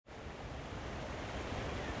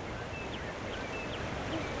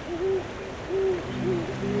Hi,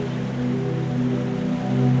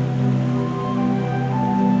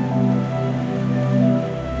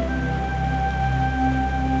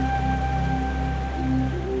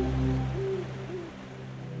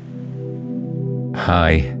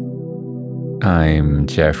 I'm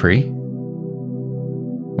Jeffrey.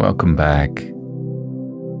 Welcome back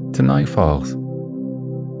to Night Falls.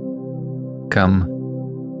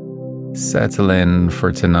 Come, settle in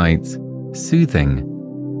for tonight's soothing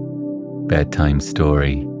bedtime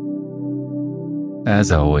story.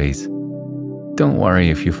 As always, don't worry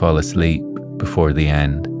if you fall asleep before the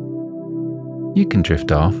end. You can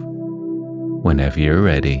drift off whenever you're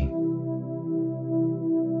ready.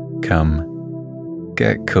 Come,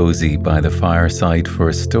 get cozy by the fireside for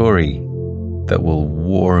a story that will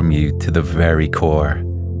warm you to the very core.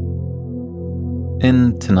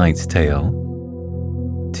 In tonight's tale,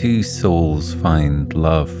 two souls find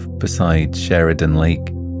love beside Sheridan Lake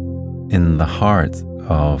in the heart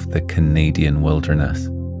of the Canadian wilderness.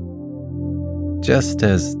 Just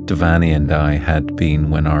as Devani and I had been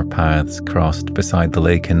when our paths crossed beside the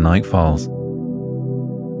lake in Night Falls,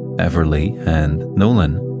 Everly and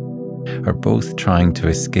Nolan are both trying to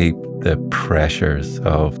escape the pressures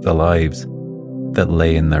of the lives that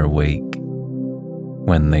lay in their wake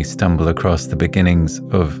when they stumble across the beginnings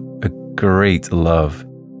of a great love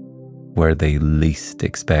where they least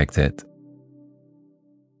expect it.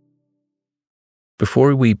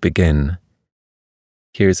 Before we begin,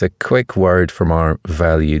 here's a quick word from our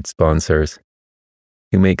valued sponsors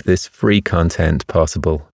who make this free content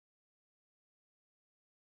possible.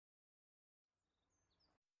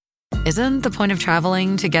 Isn't the point of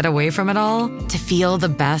traveling to get away from it all? To feel the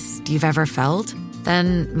best you've ever felt?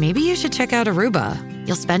 Then maybe you should check out Aruba.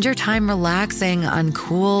 You'll spend your time relaxing on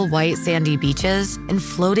cool, white, sandy beaches and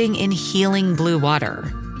floating in healing blue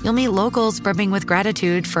water. You'll meet locals brimming with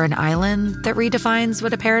gratitude for an island that redefines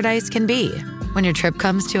what a paradise can be. When your trip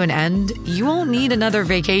comes to an end, you won't need another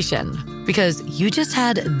vacation because you just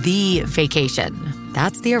had the vacation.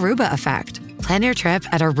 That's the Aruba effect. Plan your trip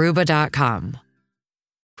at Aruba.com.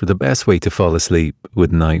 For the best way to fall asleep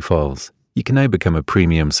with Night Falls, you can now become a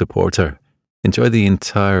premium supporter. Enjoy the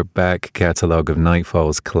entire back catalogue of Night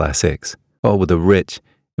Falls classics, all with a rich,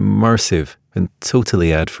 immersive, and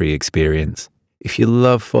totally ad-free experience. If you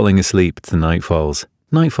love falling asleep to Night Falls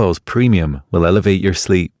Premium will elevate your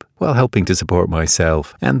sleep while helping to support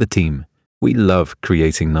myself and the team. We love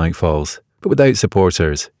creating Night Falls, but without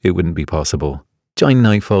supporters, it wouldn't be possible. Join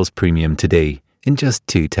Night Falls Premium today in just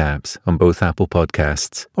 2 taps on both Apple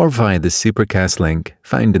Podcasts or via the Supercast link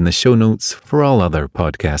found in the show notes for all other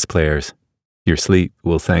podcast players. Your sleep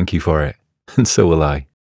will thank you for it, and so will I.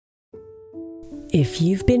 If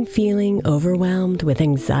you've been feeling overwhelmed with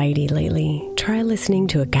anxiety lately, try listening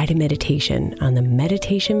to a guided meditation on the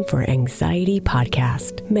Meditation for Anxiety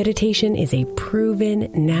podcast. Meditation is a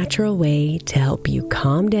proven, natural way to help you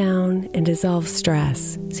calm down and dissolve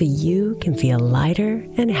stress so you can feel lighter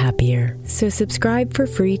and happier. So subscribe for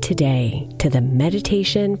free today to the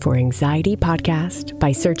Meditation for Anxiety podcast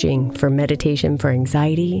by searching for Meditation for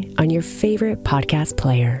Anxiety on your favorite podcast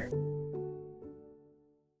player.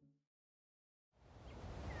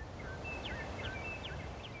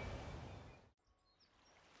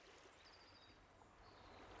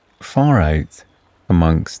 Far out,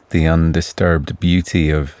 amongst the undisturbed beauty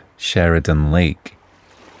of Sheridan Lake,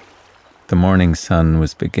 the morning sun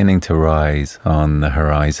was beginning to rise on the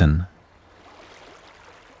horizon.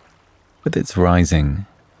 With its rising,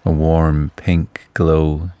 a warm pink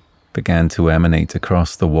glow began to emanate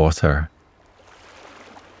across the water,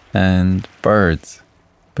 and birds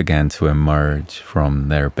began to emerge from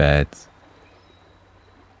their beds.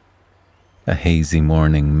 A hazy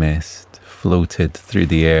morning mist floated through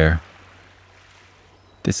the air,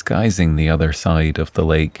 disguising the other side of the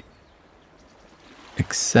lake,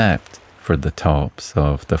 except for the tops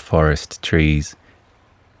of the forest trees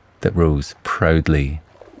that rose proudly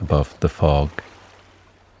above the fog.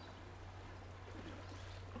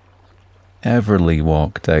 Everly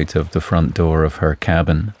walked out of the front door of her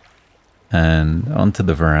cabin and onto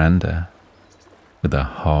the veranda with a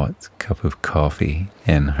hot cup of coffee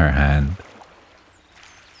in her hand.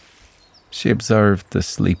 She observed the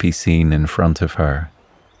sleepy scene in front of her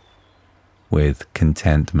with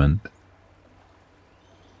contentment.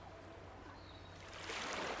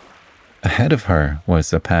 Ahead of her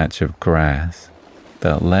was a patch of grass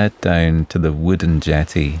that led down to the wooden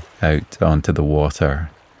jetty out onto the water.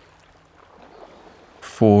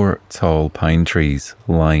 4 tall pine trees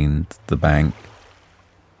lined the bank,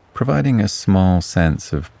 providing a small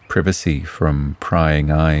sense of privacy from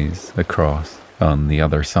prying eyes across on the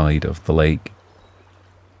other side of the lake.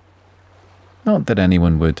 Not that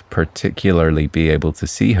anyone would particularly be able to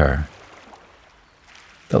see her.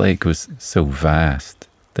 The lake was so vast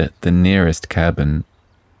that the nearest cabin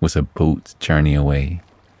was a boat journey away.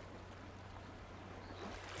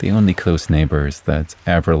 The only close neighbours that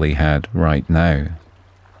Everly had right now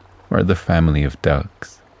were the family of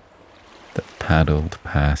ducks that paddled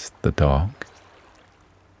past the dock.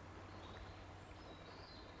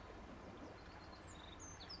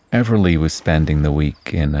 Everly was spending the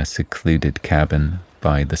week in a secluded cabin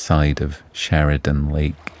by the side of Sheridan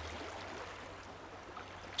Lake.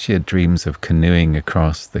 She had dreams of canoeing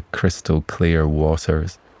across the crystal clear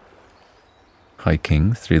waters,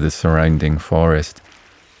 hiking through the surrounding forest,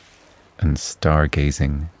 and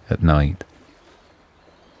stargazing at night.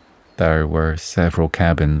 There were several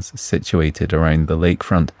cabins situated around the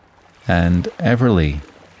lakefront, and Everly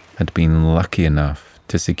had been lucky enough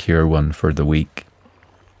to secure one for the week.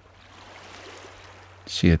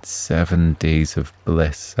 She had 7 days of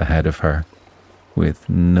bliss ahead of her, with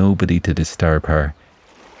nobody to disturb her,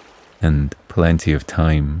 and plenty of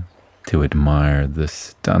time to admire the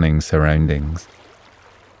stunning surroundings.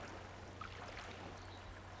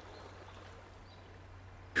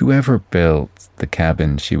 Whoever built the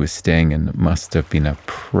cabin she was staying in must have been a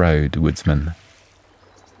proud woodsman.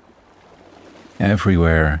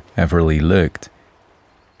 Everywhere Everly looked,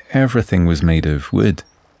 everything was made of wood.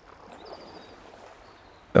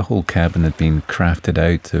 The whole cabin had been crafted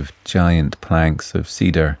out of giant planks of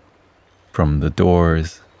cedar, from the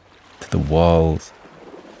doors to the walls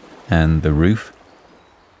and the roof,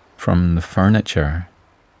 from the furniture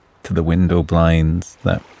to the window blinds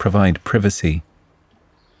that provide privacy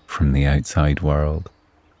from the outside world.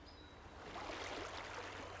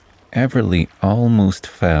 Everly almost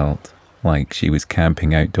felt like she was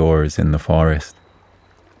camping outdoors in the forest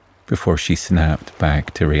before she snapped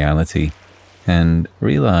back to reality and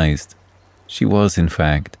realized she was, in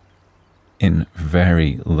fact, in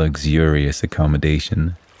very luxurious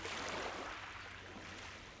accommodation.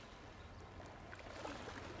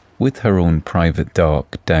 With her own private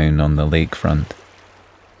dock down on the lakefront,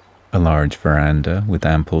 a large veranda with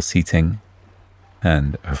ample seating,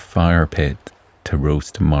 and a fire pit to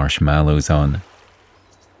roast marshmallows on,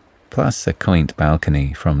 plus a quaint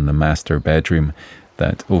balcony from the master bedroom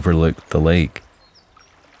that overlooked the lake.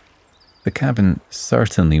 The cabin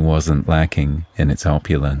certainly wasn't lacking in its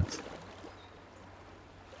opulence.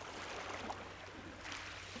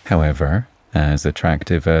 However, as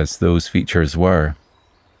attractive as those features were,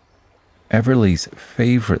 Everly's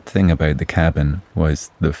favourite thing about the cabin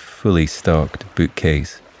was the fully stocked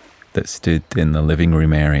bookcase that stood in the living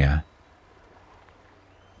room area.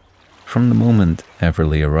 From the moment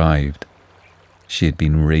Everly arrived, she had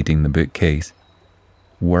been raiding the bookcase,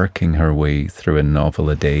 working her way through a novel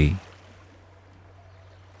a day.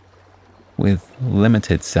 With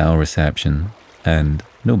limited cell reception and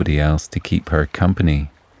nobody else to keep her company,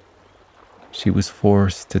 she was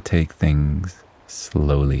forced to take things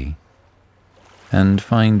slowly and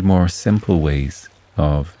find more simple ways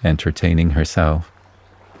of entertaining herself.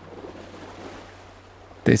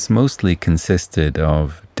 This mostly consisted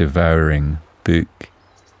of devouring book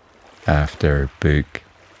after book.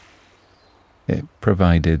 It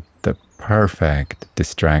provided the perfect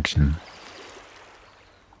distraction.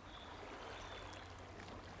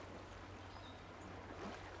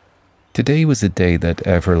 Today was a day that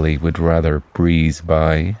Everly would rather breeze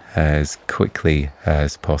by as quickly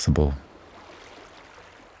as possible.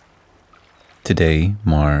 Today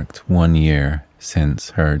marked 1 year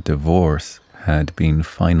since her divorce had been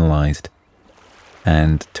finalised,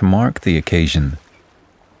 and to mark the occasion,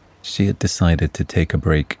 she had decided to take a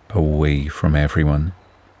break away from everyone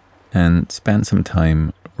and spend some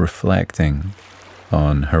time reflecting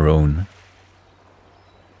on her own.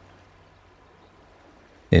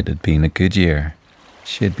 It had been a good year.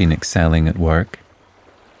 She had been excelling at work.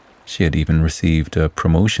 She had even received a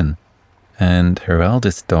promotion, and her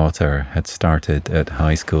eldest daughter had started at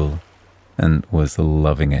high school and was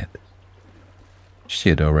loving it. She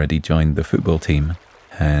had already joined the football team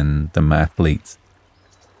and the mathletes.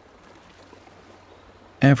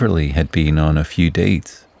 Everly had been on a few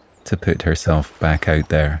dates to put herself back out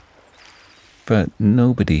there, but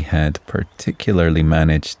nobody had particularly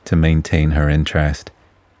managed to maintain her interest.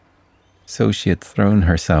 So she had thrown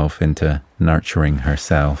herself into nurturing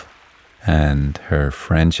herself and her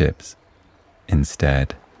friendships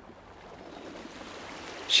instead.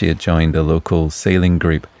 She had joined a local sailing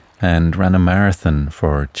group and ran a marathon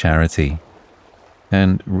for charity,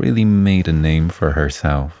 and really made a name for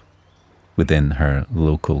herself within her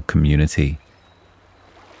local community.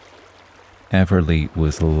 Everly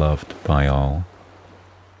was loved by all,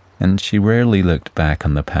 and she rarely looked back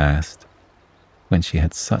on the past when she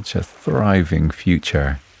had such a thriving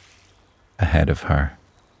future ahead of her.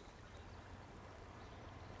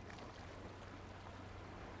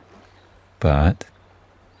 But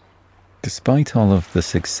despite all of the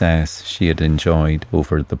success she had enjoyed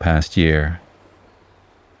over the past year,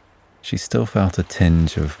 she still felt a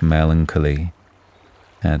tinge of melancholy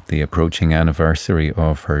at the approaching anniversary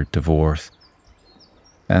of her divorce,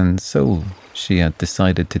 and so she had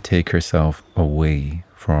decided to take herself away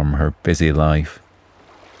from her busy life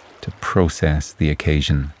to process the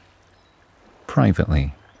occasion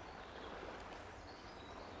privately.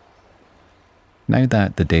 Now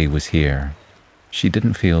that the day was here, she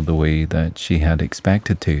didn't feel the way that she had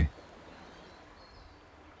expected to.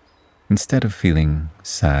 Instead of feeling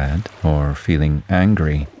sad or feeling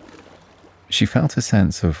angry, she felt a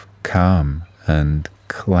sense of calm and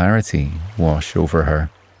clarity wash over her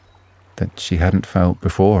that she hadn't felt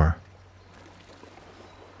before.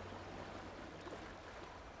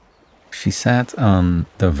 She sat on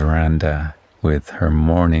the veranda with her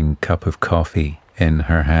morning cup of coffee in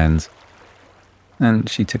her hands, and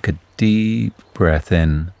she took a deep breath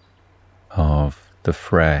in of the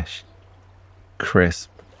fresh,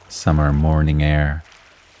 crisp summer morning air.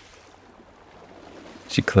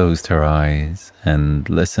 She closed her eyes and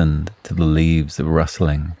listened to the leaves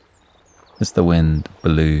rustling as the wind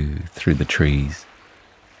blew through the trees.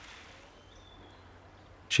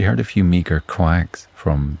 She heard a few meager quacks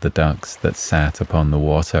from the ducks that sat upon the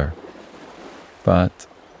water, but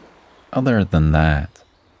other than that,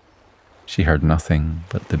 she heard nothing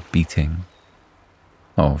but the beating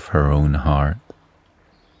of her own heart.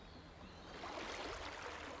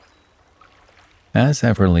 As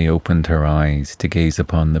Everly opened her eyes to gaze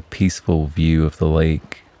upon the peaceful view of the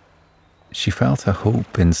lake, she felt a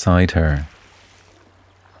hope inside her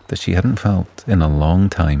that she hadn't felt in a long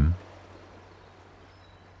time.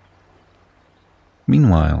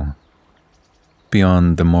 Meanwhile,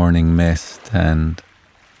 beyond the morning mist and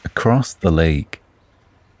across the lake,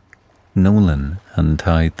 Nolan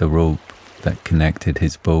untied the rope that connected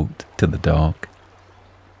his boat to the dock.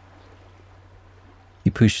 He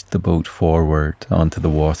pushed the boat forward onto the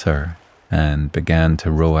water and began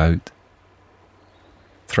to row out,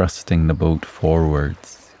 thrusting the boat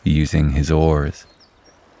forwards using his oars.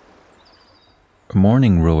 A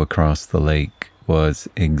morning row across the lake was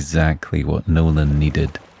exactly what Nolan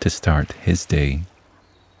needed to start his day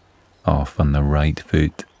off on the right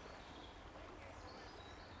foot.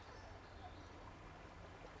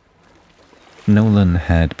 Nolan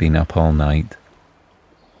had been up all night,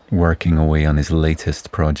 working away on his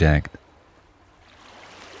latest project.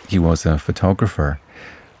 He was a photographer,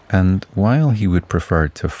 and while he would prefer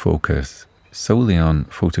to focus solely on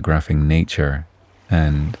photographing nature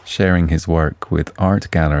and sharing his work with art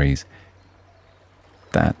galleries,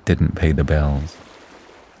 that didn't pay the bills.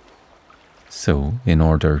 So, in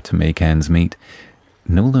order to make ends meet,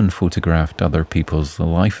 Nolan photographed other people's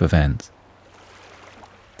life events,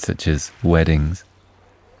 such as weddings,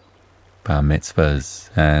 bar mitzvahs,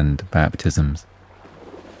 and baptisms.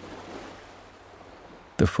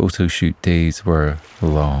 The photo shoot days were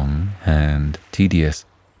long and tedious,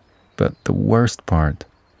 but the worst part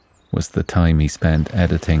was the time he spent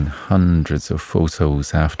editing hundreds of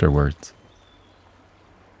photos afterwards.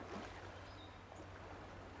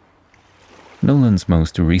 Nolan's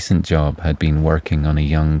most recent job had been working on a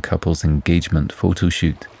young couple's engagement photo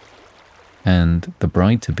shoot, and the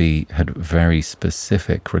bride-to-be had very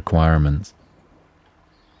specific requirements.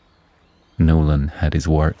 Nolan had his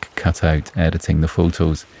work cut out editing the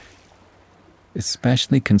photos,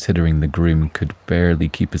 especially considering the groom could barely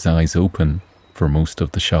keep his eyes open for most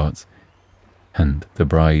of the shots, and the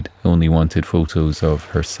bride only wanted photos of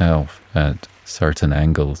herself at certain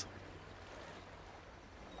angles.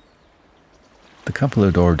 The couple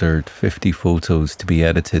had ordered 50 photos to be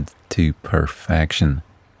edited to perfection,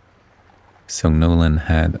 so Nolan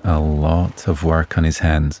had a lot of work on his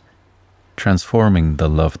hands, transforming the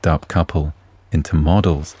loved-up couple into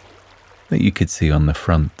models that you could see on the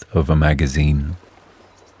front of a magazine.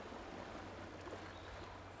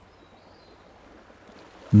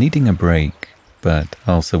 Needing a break, but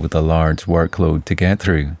also with a large workload to get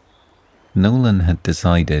through, Nolan had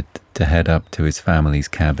decided to head up to his family's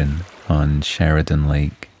cabin on Sheridan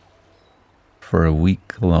Lake for a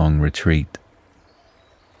week-long retreat,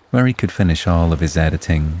 where he could finish all of his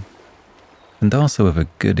editing and also have a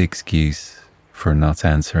good excuse for not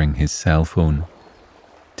answering his cell phone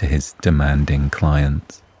to his demanding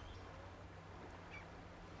clients.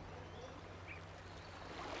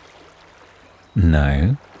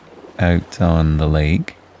 Now, out on the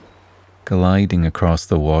lake, gliding across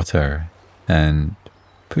the water and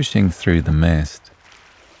pushing through the mist.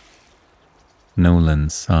 Nolan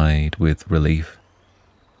sighed with relief.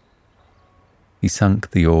 He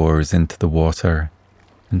sunk the oars into the water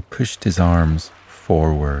and pushed his arms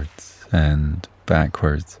forwards and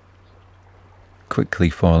backwards, quickly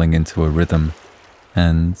falling into a rhythm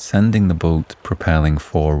and sending the boat propelling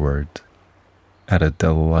forward at a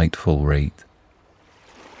delightful rate.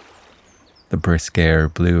 The brisk air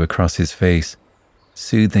blew across his face,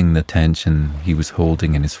 soothing the tension he was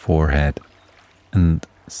holding in his forehead and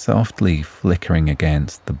softly flickering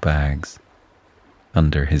against the bags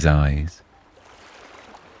under his eyes.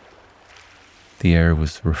 The air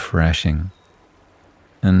was refreshing,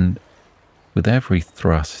 and with every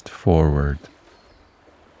thrust forward,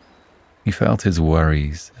 he felt his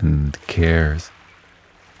worries and cares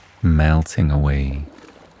melting away.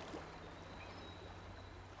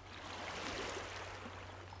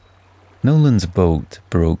 Nolan's boat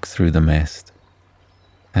broke through the mist,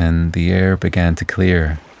 and the air began to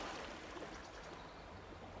clear.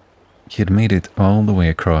 He had made it all the way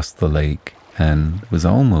across the lake and was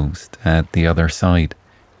almost at the other side.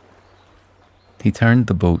 He turned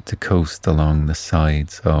the boat to coast along the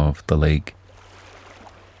sides of the lake.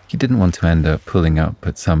 He didn't want to end up pulling up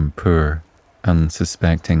at some poor,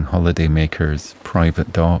 unsuspecting holidaymaker's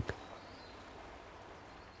private dock.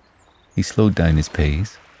 He slowed down his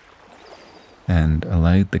pace and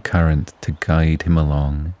allowed the current to guide him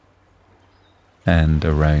along and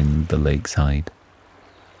around the lakeside.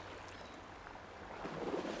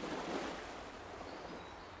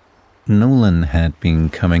 Nolan had been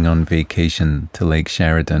coming on vacation to Lake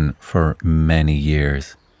Sheridan for many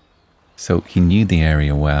years, so he knew the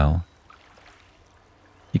area well.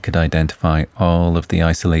 He could identify all of the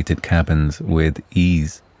isolated cabins with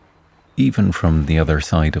ease, even from the other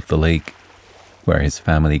side of the lake, where his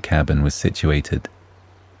family cabin was situated.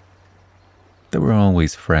 There were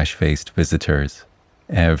always fresh-faced visitors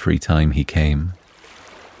every time he came.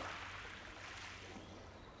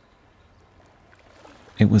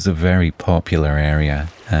 It was a very popular area,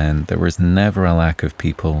 and there was never a lack of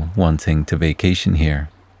people wanting to vacation here.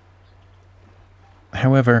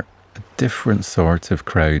 However, a different sort of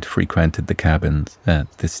crowd frequented the cabins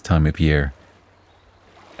at this time of year,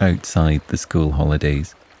 outside the school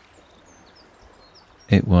holidays.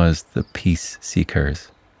 It was the peace seekers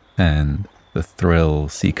and the thrill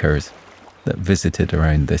seekers that visited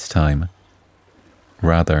around this time,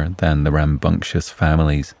 rather than the rambunctious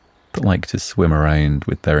families that like to swim around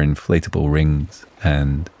with their inflatable rings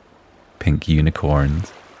and pink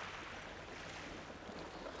unicorns.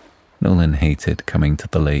 Nolan hated coming to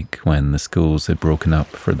the lake when the schools had broken up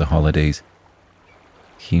for the holidays.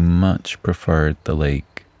 He much preferred the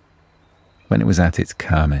lake when it was at its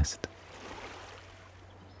calmest.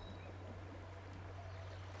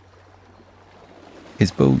 His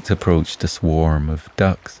boat approached a swarm of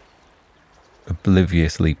ducks,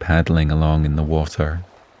 obliviously paddling along in the water,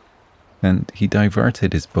 and he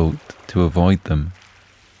diverted his boat to avoid them.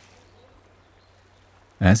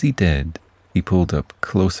 As he did, he pulled up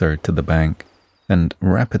closer to the bank and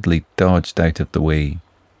rapidly dodged out of the way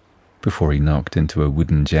before he knocked into a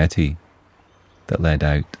wooden jetty that led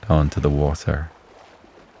out onto the water.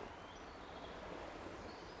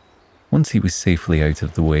 Once he was safely out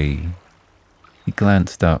of the way, he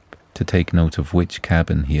glanced up to take note of which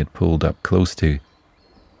cabin he had pulled up close to,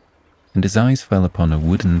 and his eyes fell upon a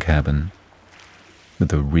wooden cabin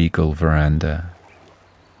with a regal veranda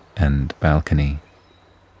and balcony.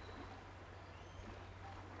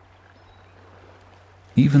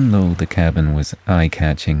 Even though the cabin was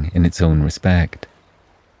eye-catching in its own respect,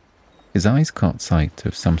 his eyes caught sight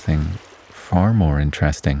of something far more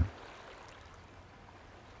interesting.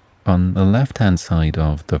 On the left-hand side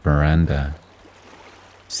of the veranda,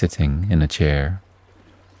 sitting in a chair,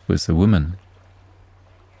 was a woman.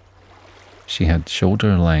 She had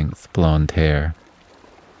shoulder-length blonde hair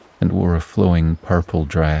and wore a flowing purple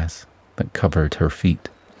dress that covered her feet.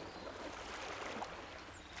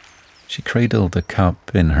 She cradled a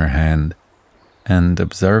cup in her hand and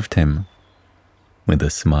observed him with a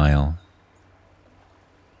smile.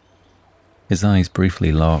 His eyes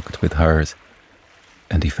briefly locked with hers,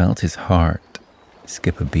 and he felt his heart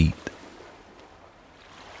skip a beat.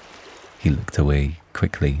 He looked away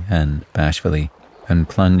quickly and bashfully and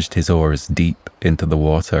plunged his oars deep into the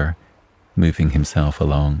water, moving himself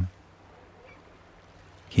along.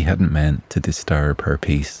 He hadn't meant to disturb her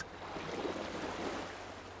peace.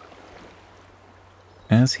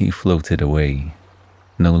 As he floated away,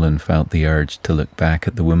 Nolan felt the urge to look back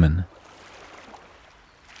at the woman.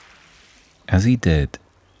 As he did,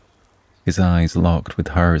 his eyes locked with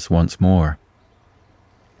hers once more,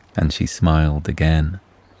 and she smiled again.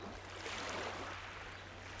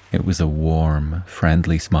 It was a warm,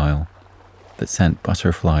 friendly smile that sent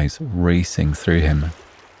butterflies racing through him.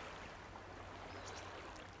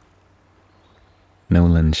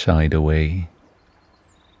 Nolan shied away,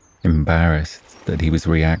 embarrassed that he was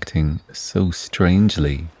reacting so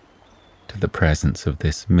strangely to the presence of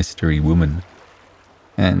this mystery woman,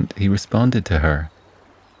 and he responded to her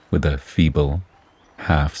with a feeble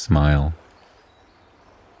half-smile.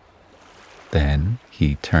 Then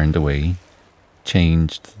he turned away,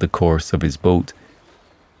 changed the course of his boat,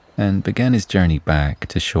 and began his journey back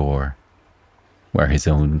to shore, where his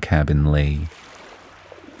own cabin lay.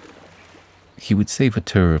 He would save a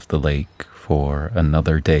tour of the lake for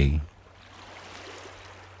another day.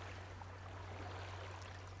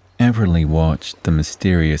 Everly watched the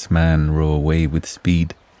mysterious man row away with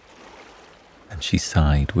speed, and she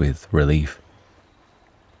sighed with relief.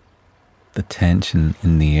 The tension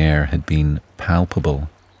in the air had been palpable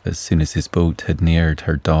as soon as his boat had neared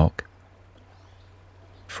her dock.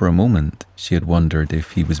 For a moment, she had wondered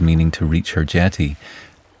if he was meaning to reach her jetty,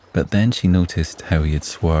 but then she noticed how he had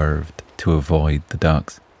swerved to avoid the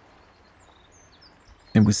ducks.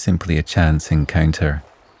 It was simply a chance encounter,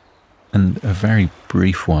 and a very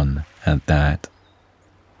brief one at that.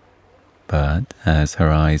 But as her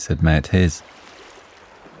eyes had met his,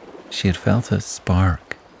 she had felt a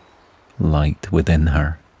spark light within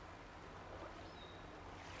her.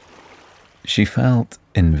 She felt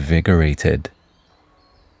invigorated,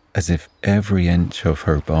 as if every inch of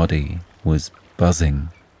her body was buzzing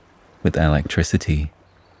with electricity.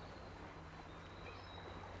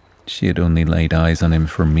 She had only laid eyes on him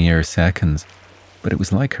for mere seconds, but it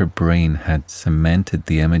was like her brain had cemented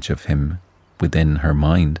the image of him within her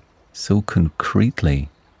mind so concretely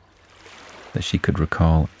that she could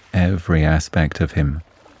recall every aspect of him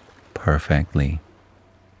perfectly.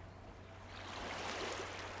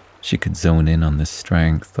 She could zone in on the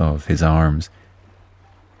strength of his arms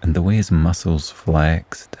and the way his muscles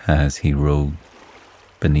flexed as he rode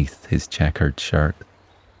beneath his checkered shirt.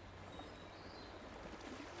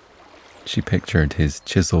 She pictured his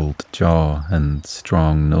chiseled jaw and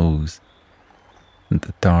strong nose, and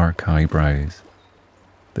the dark eyebrows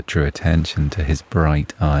that drew attention to his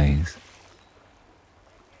bright eyes.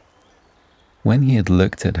 When he had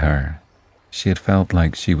looked at her, she had felt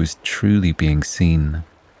like she was truly being seen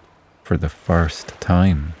for the first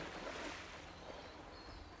time.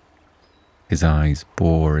 His eyes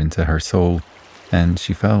bore into her soul, and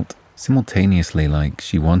she felt simultaneously like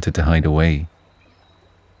she wanted to hide away,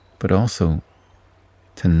 but also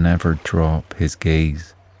to never drop his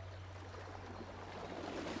gaze.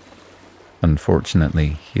 Unfortunately,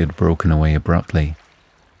 he had broken away abruptly,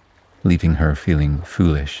 leaving her feeling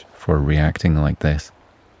foolish for reacting like this.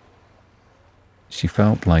 She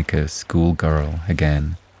felt like a schoolgirl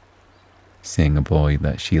again, seeing a boy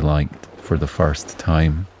that she liked for the first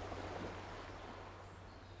time.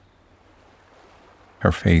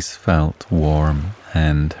 Her face felt warm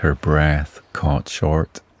and her breath caught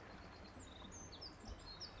short.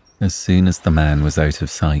 As soon as the man was out of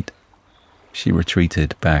sight, she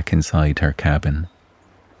retreated back inside her cabin.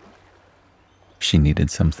 She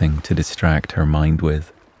needed something to distract her mind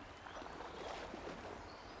with.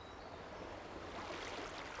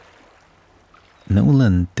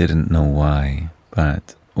 Nolan didn't know why,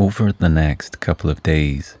 but over the next couple of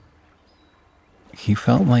days, he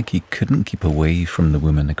felt like he couldn't keep away from the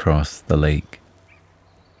woman across the lake.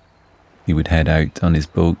 He would head out on his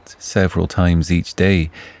boat several times each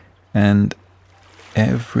day, and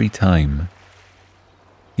every time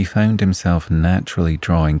he found himself naturally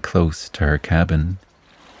drawing close to her cabin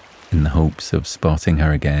in the hopes of spotting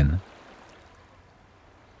her again.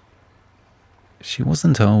 She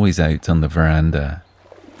wasn't always out on the veranda,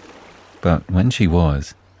 but when she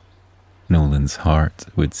was, Nolan's heart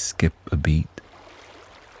would skip a beat.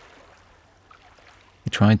 He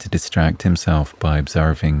tried to distract himself by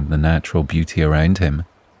observing the natural beauty around him,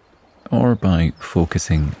 or by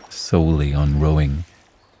focusing solely on rowing.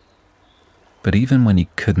 But even when he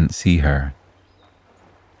couldn't see her,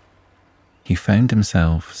 he found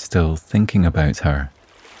himself still thinking about her.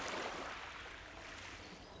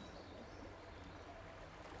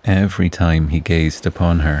 Every time he gazed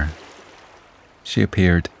upon her, she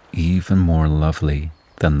appeared even more lovely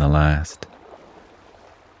than the last.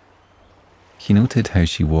 He noted how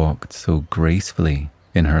she walked so gracefully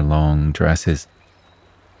in her long dresses,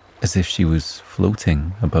 as if she was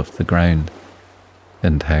floating above the ground,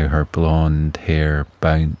 and how her blonde hair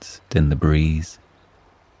bounced in the breeze.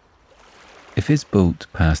 If his boat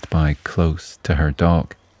passed by close to her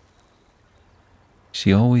dock,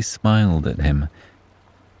 she always smiled at him,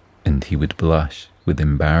 and he would blush with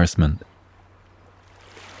embarrassment.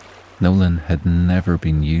 Nolan had never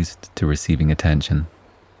been used to receiving attention.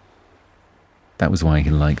 That was why he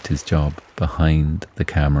liked his job behind the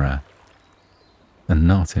camera and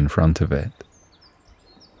not in front of it.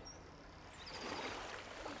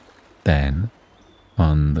 Then,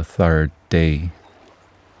 on the third day,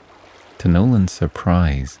 to Nolan's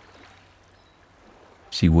surprise,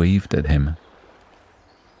 she waved at him.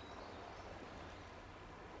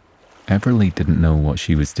 Everly didn't know what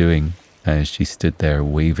she was doing as she stood there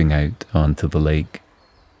waving out onto the lake.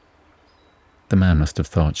 The man must have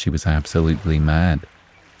thought she was absolutely mad.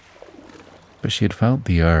 But she had felt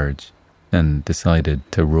the urge and decided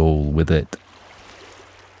to roll with it.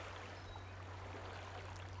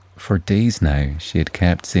 For days now, she had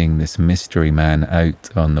kept seeing this mystery man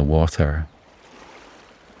out on the water,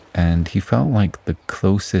 and he felt like the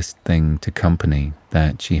closest thing to company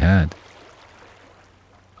that she had.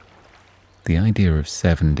 The idea of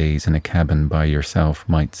 7 days in a cabin by yourself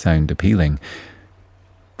might sound appealing,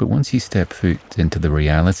 but once you step foot into the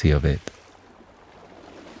reality of it,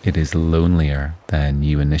 it is lonelier than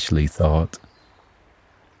you initially thought.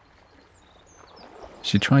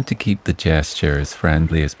 She tried to keep the gesture as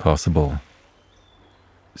friendly as possible,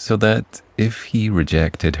 so that if he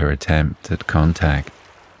rejected her attempt at contact,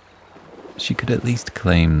 she could at least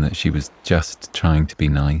claim that she was just trying to be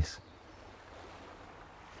nice.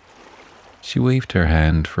 She waved her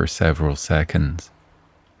hand for several seconds.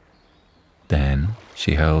 Then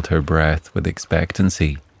she held her breath with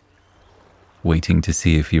expectancy, waiting to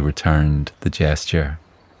see if he returned the gesture.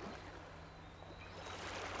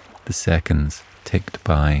 The seconds ticked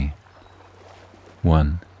by.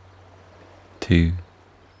 1, 2,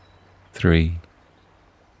 3,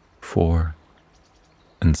 4,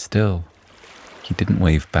 and still he didn't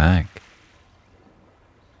wave back.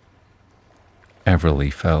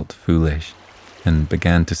 Everly felt foolish and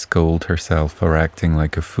began to scold herself for acting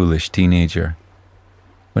like a foolish teenager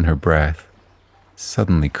when her breath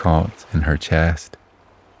suddenly caught in her chest.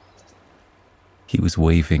 He was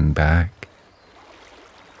waving back.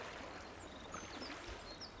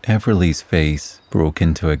 Everly's face broke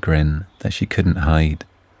into a grin that she couldn't hide,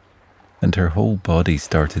 and her whole body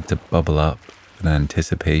started to bubble up with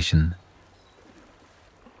anticipation.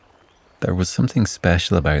 There was something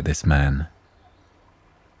special about this man.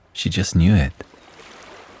 She just knew it.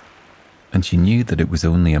 And she knew that it was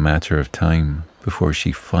only a matter of time before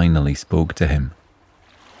she finally spoke to him.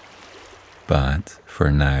 But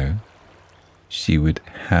for now, she would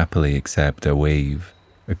happily accept a wave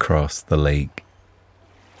across the lake.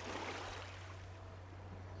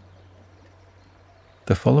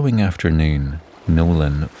 The following afternoon,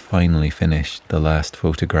 Nolan finally finished the last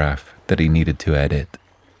photograph that he needed to edit.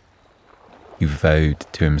 He vowed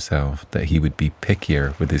to himself that he would be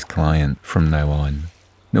pickier with his client from now on.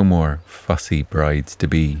 No more fussy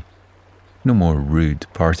brides-to-be, no more rude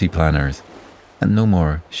party planners, and no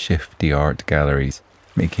more shifty art galleries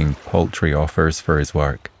making paltry offers for his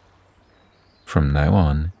work. From now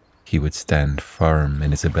on, he would stand firm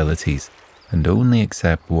in his abilities and only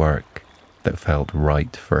accept work that felt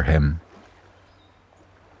right for him.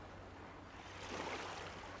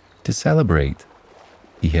 To celebrate,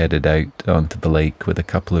 he headed out onto the lake with a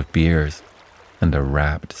couple of beers and a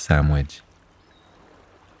wrapped sandwich.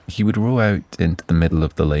 He would row out into the middle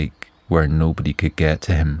of the lake where nobody could get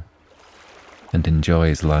to him and enjoy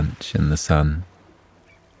his lunch in the sun.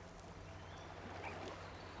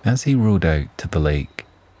 As he rowed out to the lake,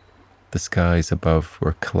 the skies above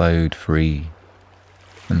were cloud-free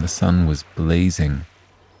and the sun was blazing,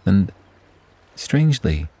 and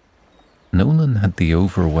strangely, Nolan had the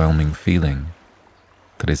overwhelming feeling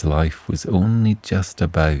that his life was only just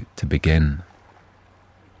about to begin.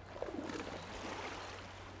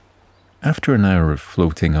 After an hour of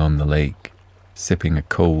floating on the lake, sipping a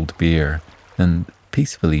cold beer, and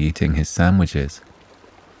peacefully eating his sandwiches,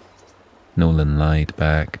 Nolan lied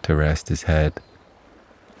back to rest his head.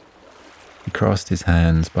 He crossed his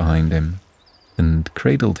hands behind him and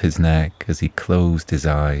cradled his neck as he closed his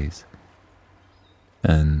eyes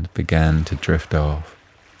and began to drift off.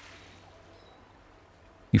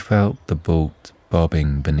 He felt the boat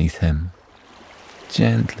bobbing beneath him,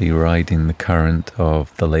 gently riding the current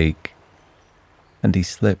of the lake, and he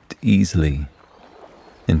slipped easily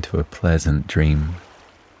into a pleasant dream.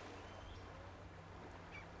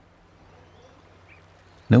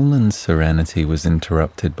 Nolan's serenity was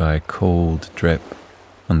interrupted by a cold drip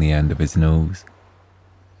on the end of his nose,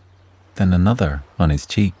 then another on his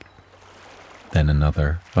cheek, then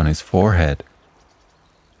another on his forehead.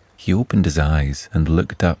 He opened his eyes and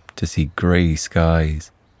looked up to see grey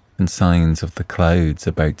skies and signs of the clouds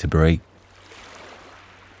about to break.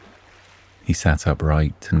 He sat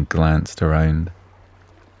upright and glanced around.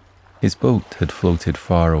 His boat had floated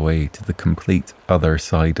far away to the complete other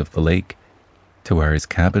side of the lake, to where his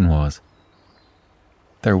cabin was.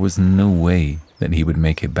 There was no way that he would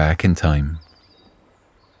make it back in time.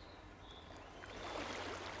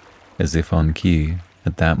 As if on cue,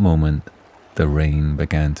 at that moment, the rain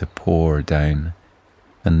began to pour down,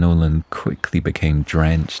 and Nolan quickly became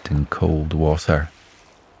drenched in cold water.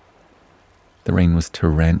 The rain was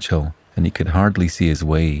torrential, and he could hardly see his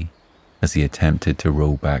way as he attempted to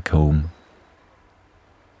row back home.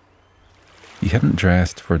 He hadn't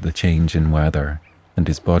dressed for the change in weather, and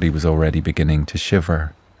his body was already beginning to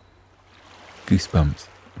shiver. Goosebumps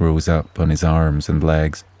rose up on his arms and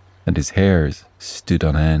legs, and his hairs stood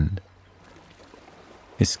on end.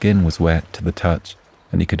 His skin was wet to the touch,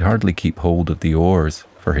 and he could hardly keep hold of the oars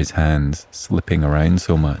for his hands slipping around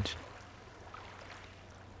so much.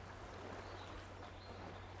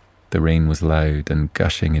 The rain was loud and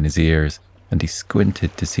gushing in his ears, and he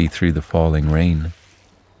squinted to see through the falling rain,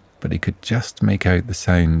 but he could just make out the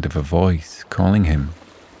sound of a voice calling him.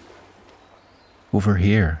 Over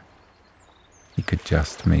here. He could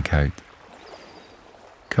just make out.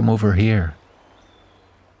 Come over here.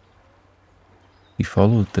 He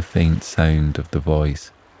followed the faint sound of the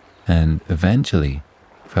voice and eventually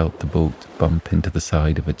felt the boat bump into the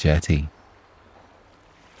side of a jetty.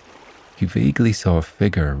 He vaguely saw a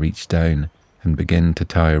figure reach down and begin to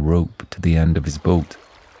tie a rope to the end of his boat.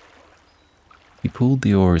 He pulled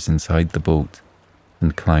the oars inside the boat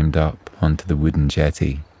and climbed up onto the wooden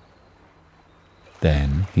jetty.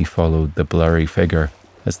 Then he followed the blurry figure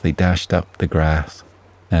as they dashed up the grass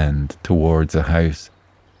and towards a house.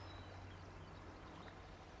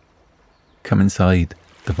 Come inside,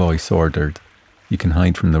 the voice ordered. You can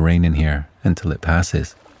hide from the rain in here until it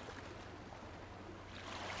passes.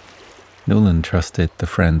 Nolan trusted the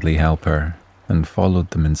friendly helper and followed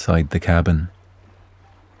them inside the cabin.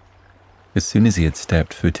 As soon as he had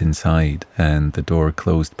stepped foot inside and the door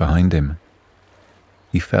closed behind him,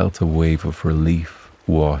 he felt a wave of relief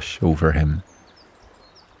wash over him.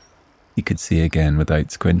 He could see again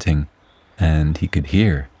without squinting, and he could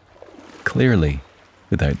hear clearly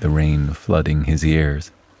without the rain flooding his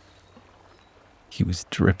ears. He was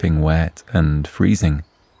dripping wet and freezing,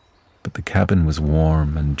 but the cabin was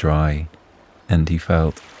warm and dry, and he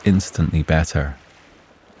felt instantly better.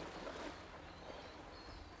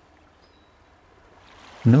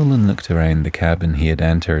 Nolan looked around the cabin he had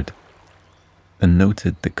entered and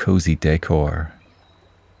noted the cozy decor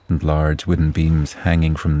and large wooden beams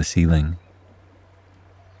hanging from the ceiling.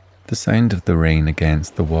 The sound of the rain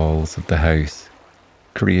against the walls of the house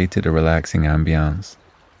created a relaxing ambience,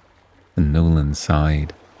 and Nolan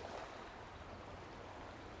sighed.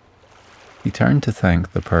 He turned to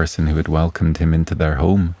thank the person who had welcomed him into their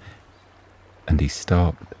home, and he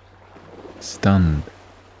stopped, stunned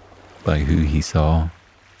by who he saw.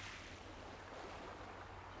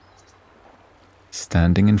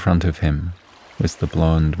 Standing in front of him was the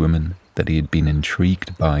blonde woman that he had been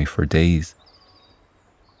intrigued by for days.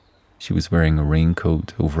 She was wearing a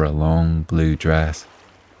raincoat over a long blue dress,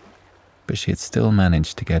 but she had still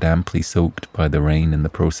managed to get amply soaked by the rain in the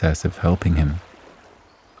process of helping him.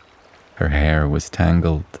 Her hair was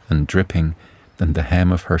tangled and dripping, and the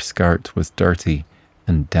hem of her skirt was dirty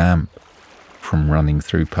and damp from running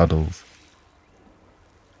through puddles.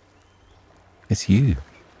 "It's you,"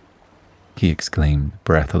 he exclaimed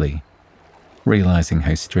breathily. Realizing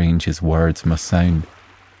how strange his words must sound,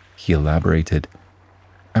 he elaborated.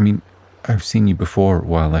 I've seen you before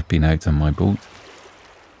while I've been out on my boat."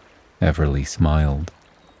 Everly smiled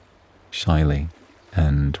shyly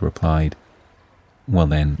and replied, "Well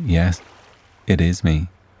then, yes, it is me.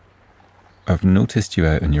 I've noticed you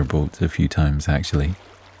out on your boat a few times, actually.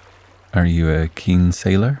 Are you a keen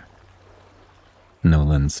sailor?"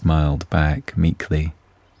 Nolan smiled back meekly.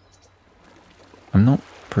 "I'm not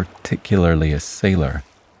particularly a sailor.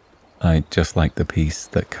 I just like the peace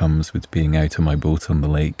that comes with being out on my boat on the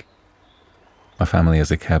lake. My family has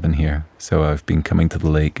a cabin here, so I've been coming to the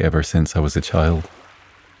lake ever since I was a child."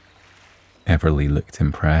 Everly looked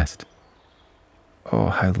impressed. "Oh,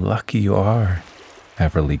 how lucky you are,"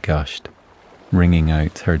 Everly gushed, wringing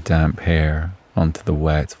out her damp hair onto the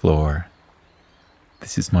wet floor.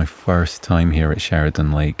 "This is my first time here at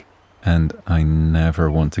Sheridan Lake, and I never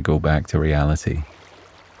want to go back to reality."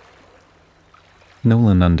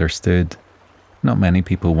 Nolan understood. Not many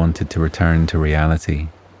people wanted to return to reality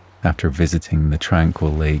after visiting the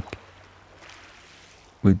tranquil lake.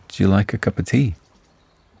 "Would you like a cup of tea?"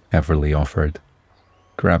 Everly offered,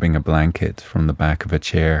 grabbing a blanket from the back of a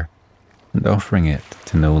chair and offering it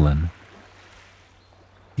to Nolan.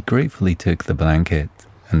 He gratefully took the blanket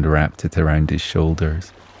and wrapped it around his shoulders,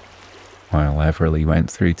 while Everly went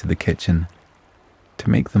through to the kitchen to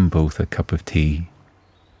make them both a cup of tea.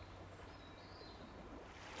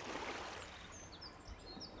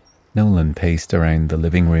 Nolan paced around the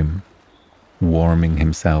living room, warming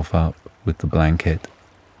himself up with the blanket.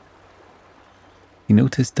 He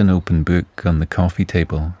noticed an open book on the coffee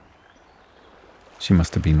table. She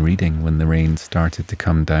must have been reading when the rain started to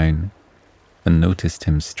come down, and noticed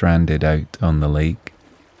him stranded out on the lake.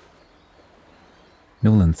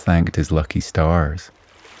 Nolan thanked his lucky stars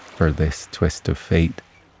for this twist of fate.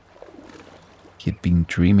 He had been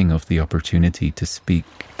dreaming of the opportunity to speak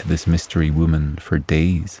to this mystery woman for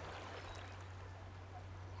days.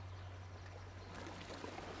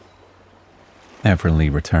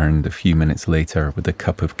 Everly returned a few minutes later with a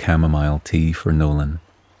cup of chamomile tea for Nolan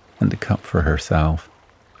and a cup for herself.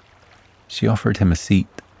 She offered him a seat,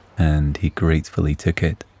 and he gratefully took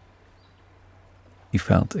it. He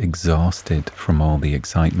felt exhausted from all the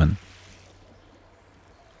excitement.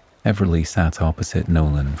 Everly sat opposite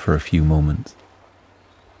Nolan for a few moments,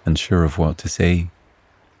 unsure of what to say.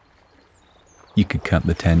 You could cut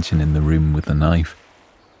the tension in the room with a knife.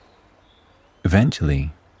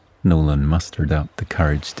 Eventually, Nolan mustered up the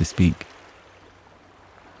courage to speak.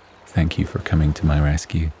 "Thank you for coming to my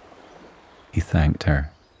rescue," he thanked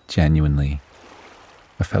her, genuinely.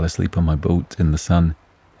 "I fell asleep on my boat in the sun,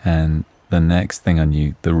 and the next thing I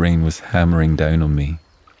knew, the rain was hammering down on me."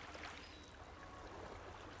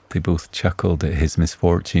 They both chuckled at his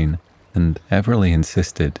misfortune, and Everly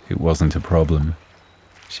insisted it wasn't a problem.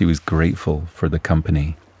 She was grateful for the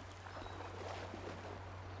company.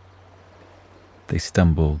 They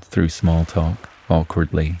stumbled through small talk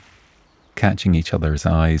awkwardly, catching each other's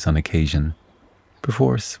eyes on occasion,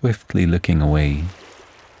 before swiftly looking away,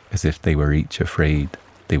 as if they were each afraid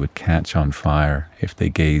they would catch on fire if they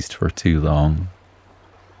gazed for too long.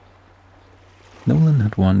 Nolan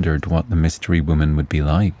had wondered what the mystery woman would be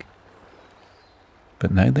like,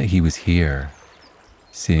 but now that he was here,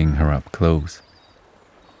 seeing her up close,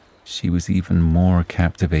 she was even more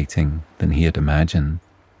captivating than he had imagined.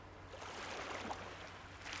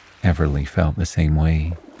 Everly felt the same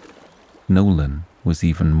way. Nolan was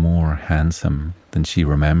even more handsome than she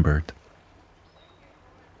remembered.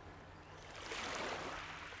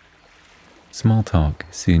 Small talk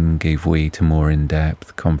soon gave way to more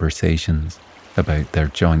in-depth conversations about their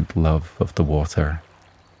joint love of the water,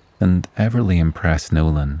 and Everly impressed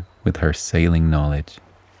Nolan with her sailing knowledge.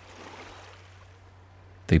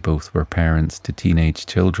 They both were parents to teenage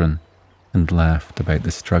children and laughed about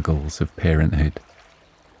the struggles of parenthood,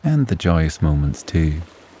 and the joyous moments too.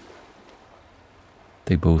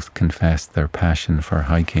 They both confessed their passion for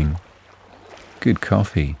hiking, good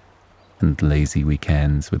coffee, and lazy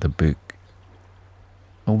weekends with a book.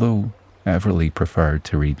 Although Everly preferred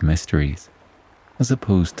to read mysteries, as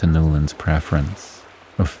opposed to Nolan's preference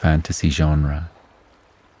of fantasy genre.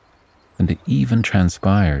 And it even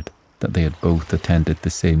transpired that they had both attended the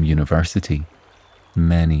same university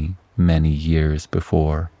many, many years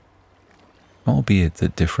before, albeit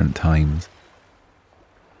at different times.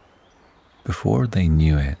 Before they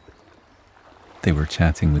knew it, they were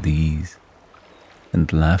chatting with ease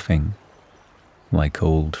and laughing like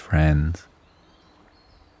old friends.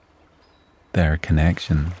 Their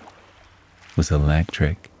connection was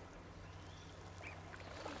electric.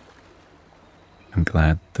 "I'm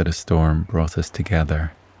glad that a storm brought us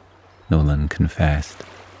together," Nolan confessed,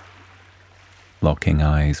 locking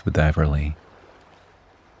eyes with Everly.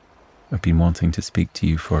 "I've been wanting to speak to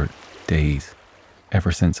you for days,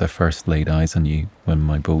 ever since I first laid eyes on you when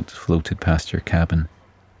my boat floated past your cabin,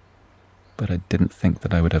 but I didn't think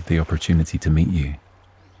that I would have the opportunity to meet you."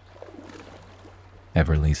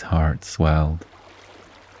 Everly's heart swelled,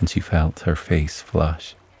 and she felt her face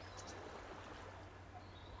flush.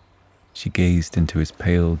 She gazed into his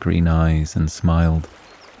pale green eyes and smiled,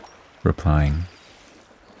 replying,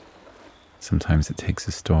 "Sometimes it takes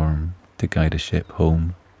a storm to guide a ship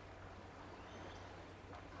home."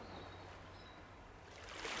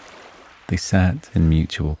 They sat in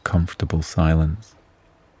mutual comfortable silence,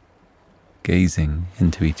 gazing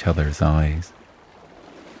into each other's eyes.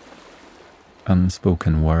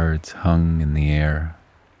 Unspoken words hung in the air,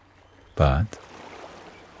 but,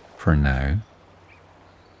 for now,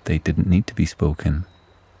 they didn't need to be spoken.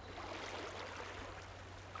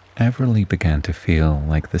 Everly began to feel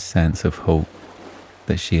like the sense of hope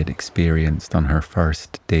that she had experienced on her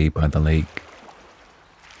first day by the lake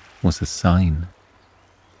was a sign.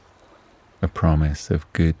 a promise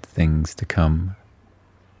of good things to come,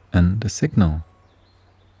 and a signal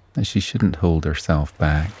that she shouldn't hold herself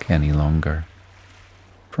back any longer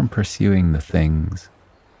from pursuing the things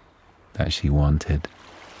that she wanted.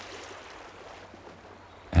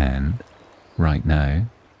 And right now,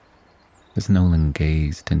 as Nolan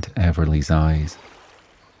gazed into Everly's eyes,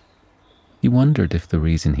 he wondered if the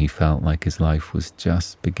reason he felt like his life was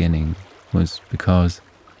just beginning was because,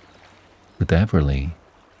 with Everly,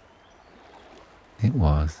 it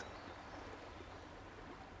was.